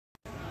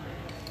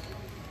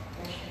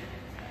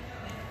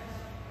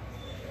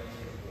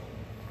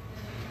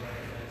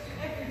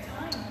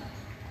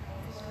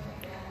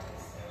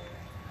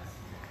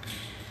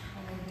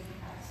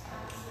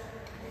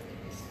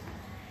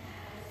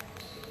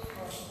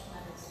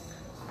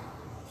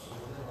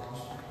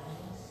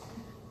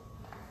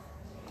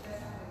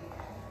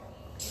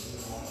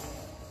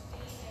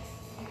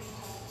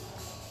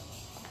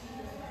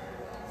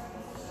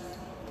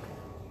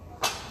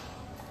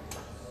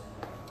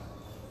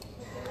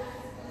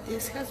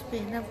This has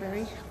been a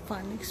very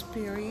fun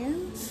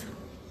experience.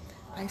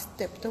 I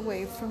stepped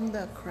away from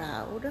the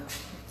crowd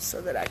so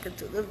that I could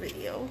do the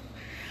video.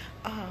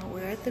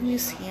 We're at the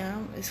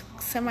museum. It's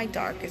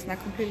semi-dark. It's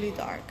not completely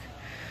dark.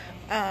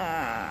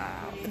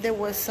 There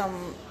was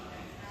some...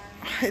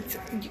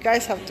 you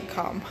guys have to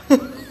come.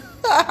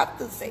 I have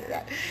to say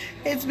that.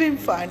 It's been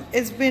fun.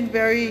 It's been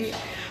very...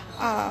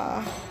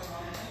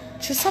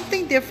 just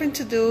something different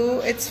to do.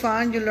 It's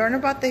fun. You learn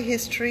about the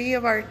history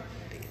of our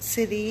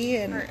city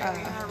and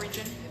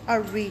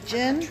our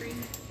region,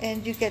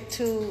 and you get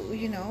to,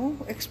 you know,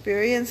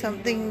 experience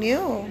something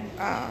new,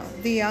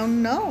 the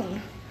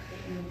unknown.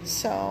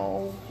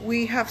 So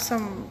we have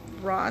some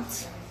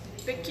rods.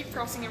 They keep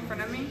crossing in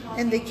front of me.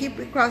 And they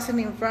keep crossing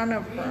in front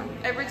of her.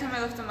 Every time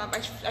I lift them up,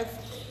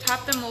 I've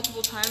tapped them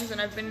multiple times,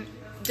 and I've been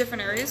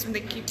different areas, and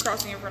they keep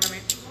crossing in front of me.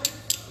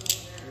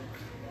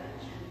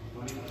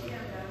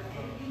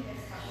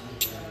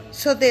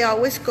 So they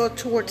always go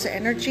towards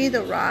energy,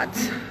 the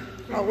rods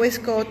always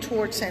go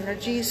towards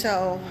energy.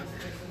 So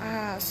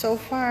so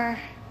far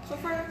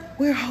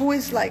we're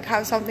always like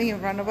have something in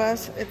front of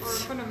us. It's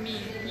or in front of me.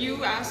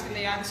 You ask and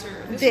they answer.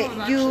 This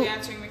one's actually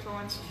answering me for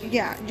once.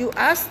 Yeah, you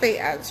ask, they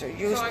answer.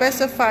 You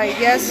specify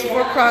yes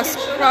for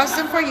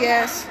crossing for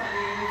yes,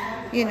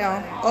 you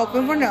know,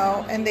 open for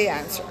no, and they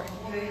answer.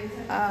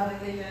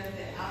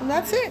 And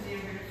that's it.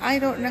 I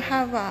don't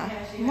have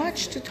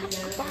much to talk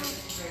about.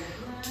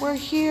 We're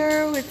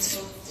here.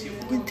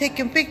 We're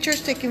taking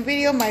pictures, taking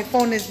video. My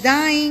phone is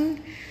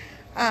dying,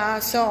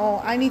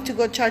 so I need to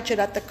go charge it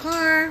at the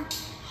car,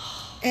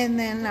 and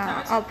then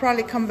I'll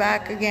probably come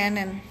back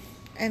again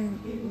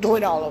and do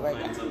it all over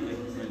again.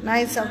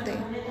 Nice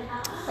something.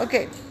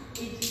 Okay.